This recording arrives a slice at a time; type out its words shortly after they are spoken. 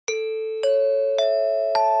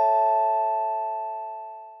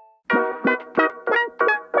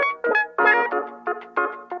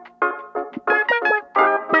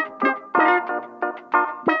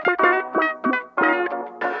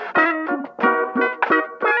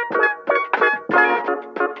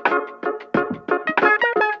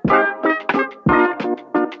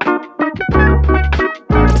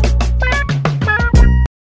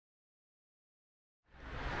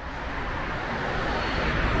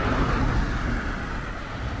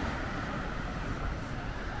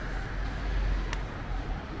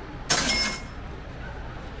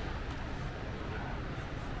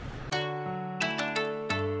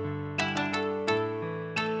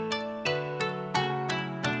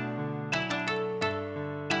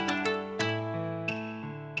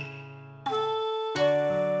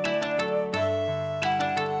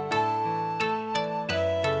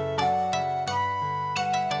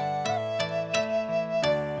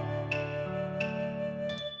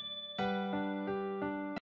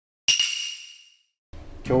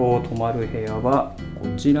今日泊まる部屋はこ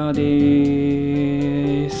ちら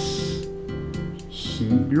です。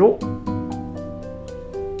広。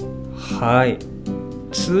はい、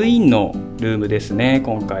ツインのルームですね、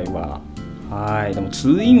今回は。はい、でも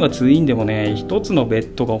ツインはツインでもね、一つのベ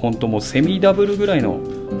ッドが本当もうセミダブルぐらいの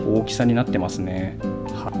大きさになってますね。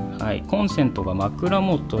はい、コンセントが枕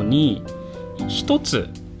元に一つ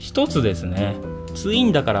ですね。ツイ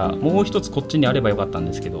ンだからもう一つこっちにあればよかったん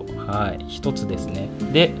ですけど、はい、一つですね。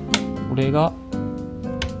で、これが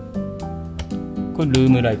これルー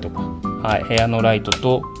ムライトか。はい、部屋のライト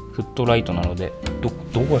とフットライトなので、ど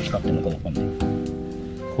こが光ってるのかわかんない。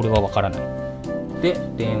これはわからない。で、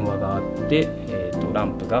電話があって、ラ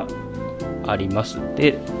ンプがあります。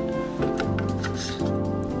で、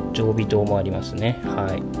常備灯もありますね。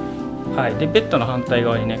はい、でベッドの反対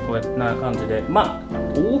側にね、こういう感じで、まあ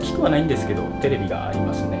大きくはないんですけどテレビがあり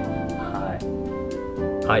ますね。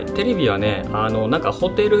はい、テレビはね、なんかホ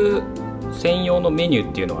テル専用のメニュー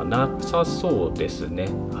っていうのはなさそうですね。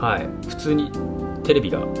はい、普通にテレ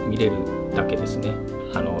ビが見れるだけですね。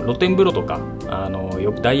露天風呂とか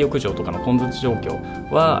大浴場とかの混雑状況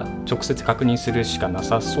は直接確認するしかな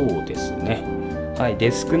さそうですね。はい、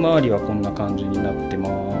デスク周りはこんな感じになってま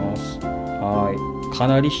す。はい、か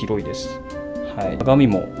なり広いです。はい、鏡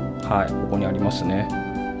も、はい、ここにありますね。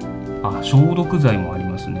消毒剤もあり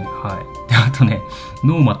ますね。はい、であとね、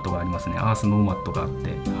ノーマットがありますね。アースノーマットがあって、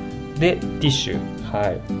でティッシュ、は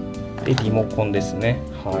い、でリモコンですね。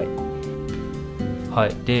は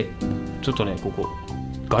い、でちょっとね、ここ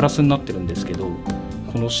ガラスになってるんですけど、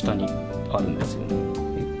この下にあるんですよね。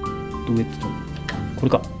どうやってこれ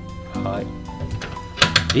か。はい、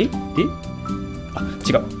違う、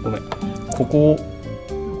ごめん、ここを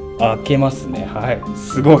開けますね。はい、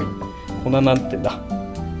すごい、こんななんてんだ、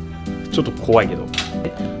ちょっと怖いけど。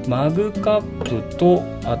マグカップと、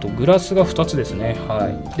あとグラスが2つですね。は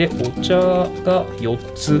い、でお茶が4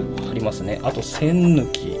つありますね。あと栓抜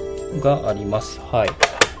きがあります。はい、こ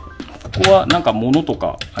こはなんか物と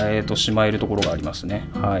か、しまえるところがありますね。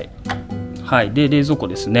はい、で冷蔵庫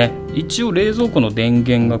ですね。一応冷蔵庫の電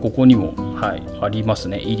源がここにも、はい、あります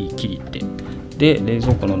ね。いりきりって。で冷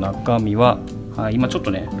蔵庫の中身は、はい、今ちょっ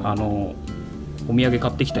とね、お土産買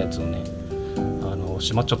ってきたやつをね、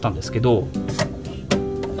しまっちゃったんですけど、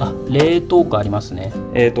冷凍庫ありますね。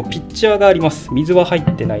ピッチャーがあります。水は入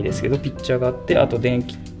ってないですけどピッチャーがあって、あと電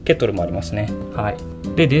気ケトルもありますね。はい、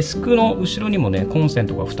でデスクの後ろにもね、コンセン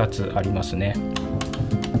トが2つありますね。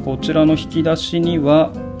こちらの引き出しには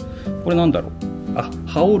これなんだろう、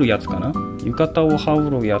羽織るやつかな。浴衣を羽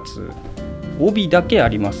織るやつ、帯だけあ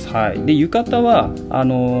ります。はい、で浴衣は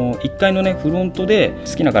1階のねフロントで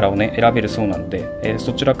好きな柄をね選べるそうなので、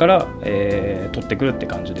そちらから、取ってくるって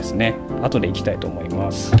感じですね。後で行きたいと思い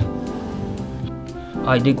ます。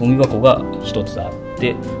はい、でゴミ箱が1つあっ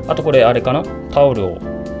て、あとこれあれかな、タオルを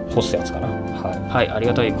干すやつかな。はい、あり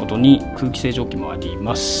がたいことに空気清浄機もあり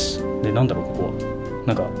ます。でなんだろう、ここ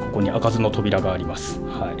なんかここに開かずの扉があります。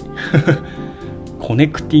はいコネ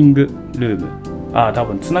クティングルーム、多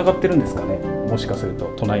分つながってるんですかね。もしかする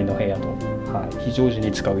と隣の部屋と、非常時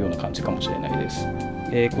に使うような感じかもしれないです。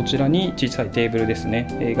こちらに小さいテーブルです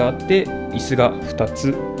ね、があって、椅子が2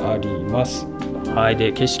つあります。はい、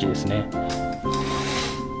で景色ですね。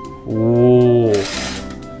おー、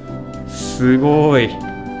すごい、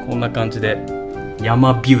こんな感じで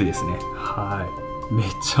山ビューですね。はい、め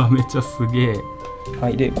ちゃめちゃすげえ。は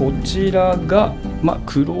い、でこちらが、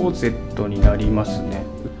クローゼットになりますね。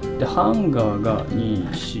でハンガーが2、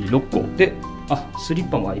4、6個で、スリッ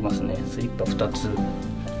パもありますね。スリッパ2つ、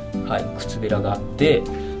はい、靴べらがあって、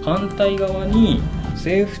反対側に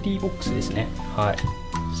セーフティーボックスですね。はい、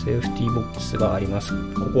セーフティーボックスがあります。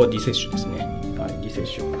ここはディセッシュですね。はい、ディセッ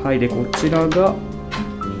シュ。はい、でこちらが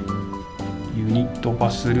ユニットバ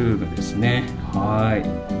スルームですね。はい、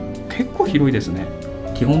結構広いですね。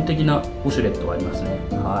基本的なウォシュレットがありますね。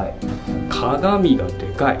はい、鏡がで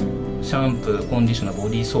かい。シャンプー、コンディショナー、ボ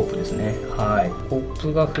ディーソープですね。はい、コッ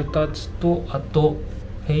プが2つと、あと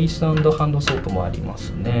フェイス&ハンドソープもあります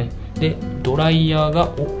ね。でドライヤーが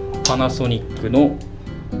パナソニックの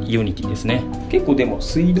ユニティですね。結構でも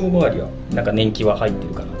水道周りはなんか年季は入って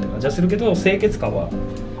るかなって感じはするけど、清潔感は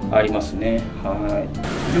ありますね。は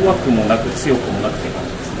い、弱くもなく強くもなくって感じ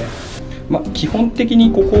ですね。基本的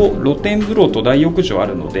にここ露天風呂と大浴場あ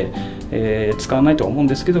るので、使わないとは思うん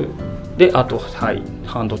ですけど、であと、はい、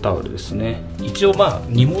ハンドタオルですね。一応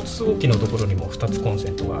荷物置きのところにも2つコンセ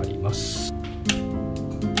ントがあります。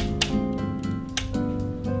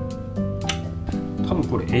多分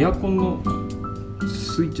これエアコンの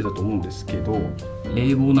スイッチだと思うんですけど、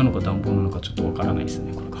冷房なのか暖房なのかちょっとわからないです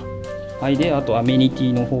ね。これかはい、であとアメニテ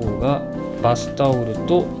ィの方がバスタオル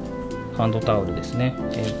とハンドタオルですね。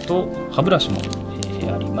歯ブラシも、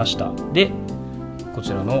ありました。でこ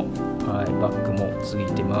ちらの、はい、バッグもつい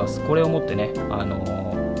てます。これを持ってね、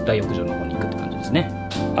大浴場の方に行くって感じですね。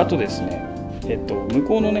あとですね、向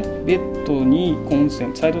こうのねベッドに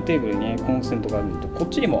サイドテーブルに、ね、コンセントがあるのと、こっ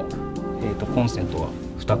ちにも、コンセントが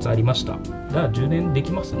2つありました。だから充電で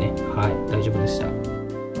きますね。はい、大丈夫でした。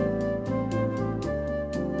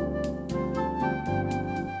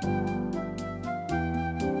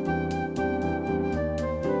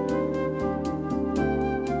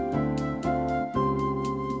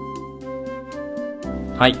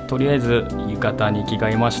はい、とりあえず浴衣に着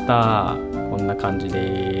替えました。こんな感じ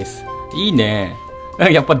です。いいね。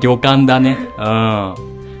やっぱ旅館だね。うん。ま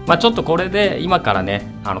あちょっとこれで今からね、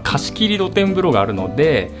貸し切り露天風呂があるの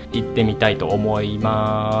で行ってみたいと思い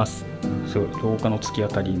ます。すごい、廊下の突き当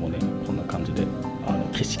たりにもね、こんな感じで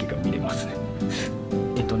景色が見れますね。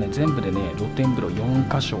全部でね、露天風呂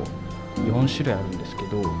4箇所、4種類あるんですけ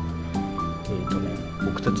ど、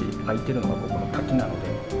僕たち空いてるのがここの滝なので、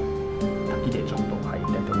滝でちょっと入り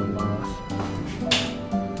たいと思います。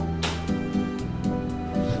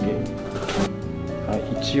すげえ。はい、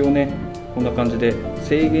一応ね、こんな感じで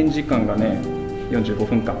制限時間がね45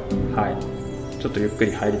分間、はい、ちょっとゆっく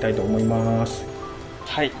り入りたいと思います。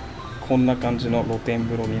はい、こんな感じの露天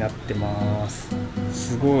風呂になってます。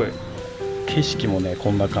すごい景色もね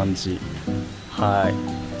こんな感じ。はい、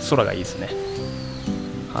空がいいですね。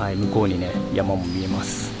はい、向こうにね山も見えま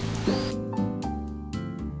す。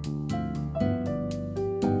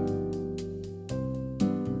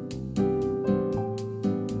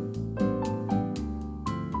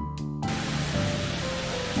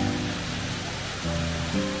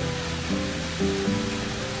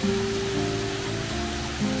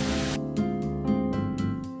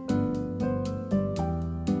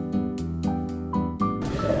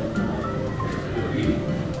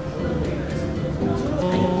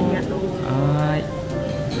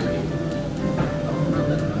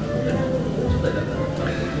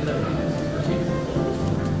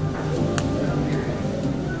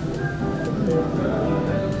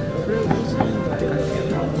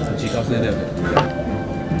自家製だよね。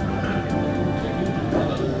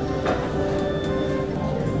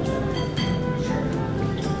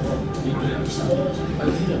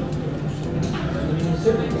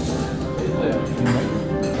す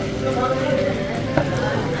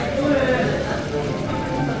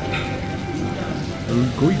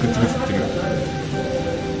ごいグツグツってるよ。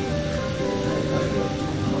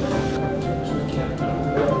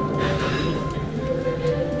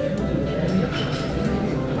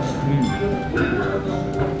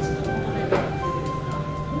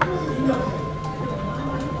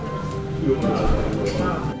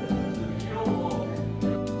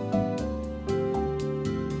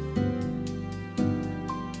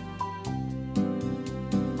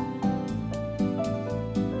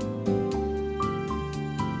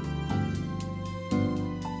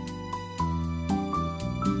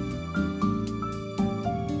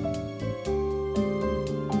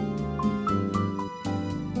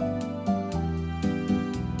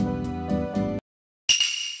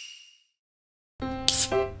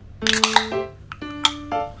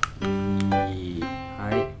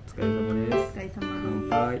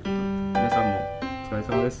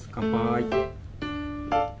乾杯。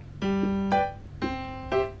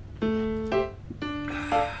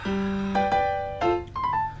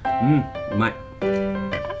うまい。はい、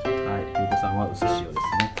ゆうこさんは薄塩ですね。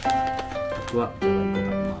僕はじゃがいも食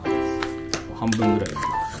べます。半分ぐらい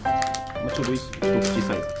の、ちょうどいいですね。一口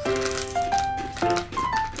サイズで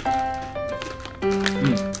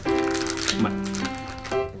す。うまい。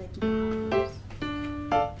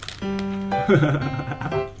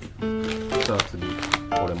さあ次、こ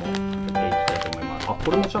れも食べていきたいと思います。あ、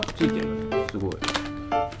これもチャックついてるのね。すごい。カ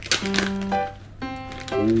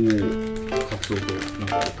ツオとなん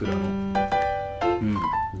かイクラの匂い。い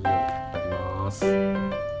ただきます。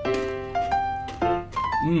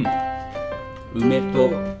梅と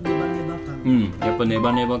ネバネバ感。やっぱネ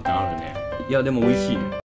バネバ感あるね。いやでも美味しい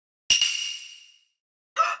ね。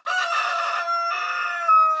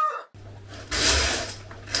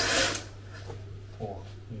お、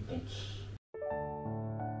いい天気。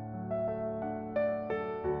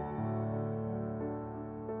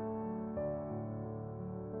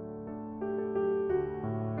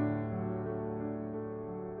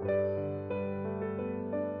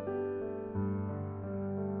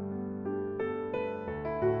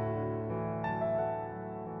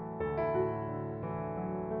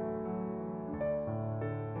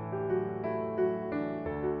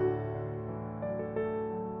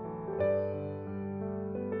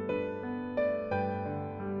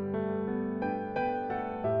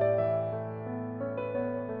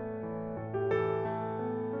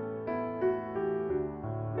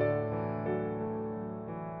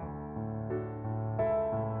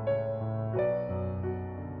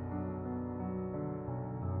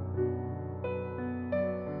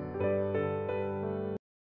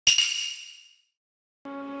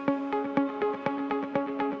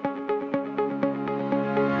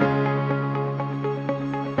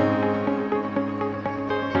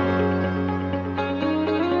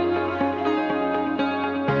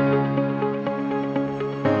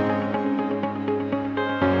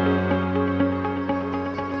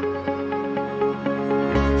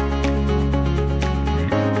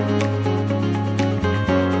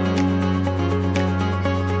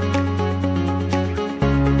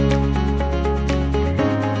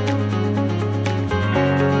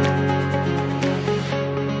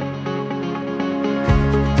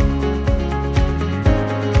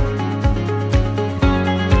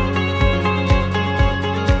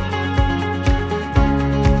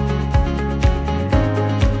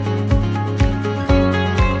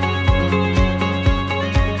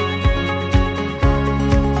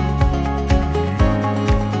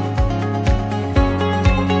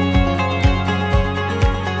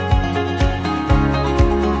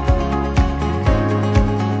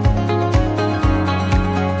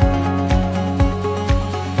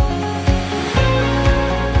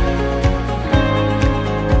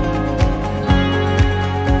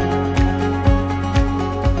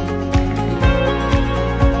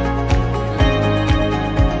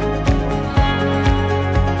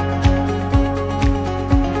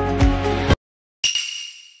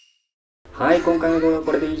今回の動画は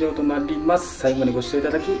これで以上となります。最後までご視聴いた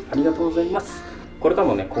だきありがとうございます。これから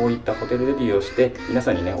もね、こういったホテルレビューをして皆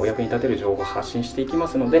さんにね、お役に立てる情報を発信していきま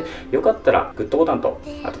すので、よかったらグッドボタンと、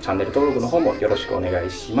あとチャンネル登録の方もよろしくお願い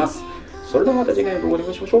します。それではまた次回の動画でお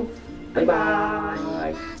会いしましょう。バイバ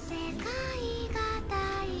ーイ。